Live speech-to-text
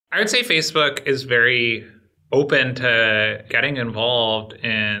I would say Facebook is very open to getting involved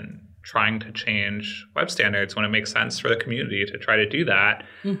in trying to change web standards when it makes sense for the community to try to do that.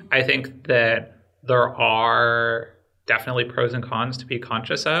 I think that there are definitely pros and cons to be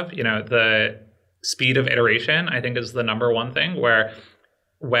conscious of. You know, the speed of iteration, I think, is the number one thing, where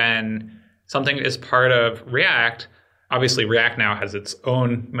when something is part of React, obviously React now has its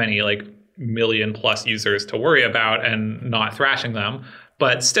own many like million plus users to worry about and not thrashing them.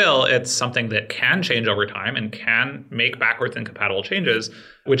 But still, it's something that can change over time and can make backwards incompatible changes,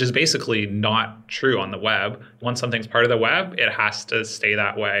 which is basically not true on the web. Once something's part of the web, it has to stay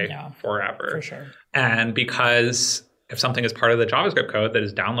that way forever. For sure. And because if something is part of the JavaScript code that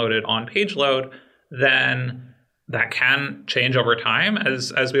is downloaded on page load, then that can change over time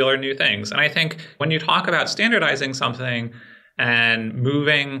as we learn new things. And I think when you talk about standardizing something and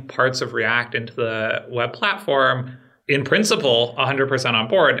moving parts of React into the web platform, in principle, 100% on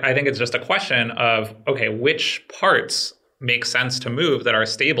board. I think it's just a question of, okay, which parts make sense to move that are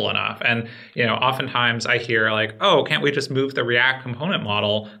stable enough? And, you know, oftentimes I hear like, oh, can't we just move the React component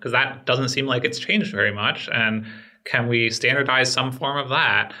model? Because that doesn't seem like it's changed very much. And can we standardize some form of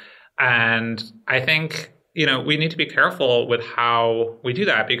that? And I think, you know, we need to be careful with how we do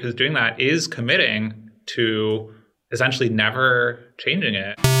that, because doing that is committing to essentially never changing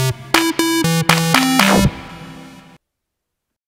it.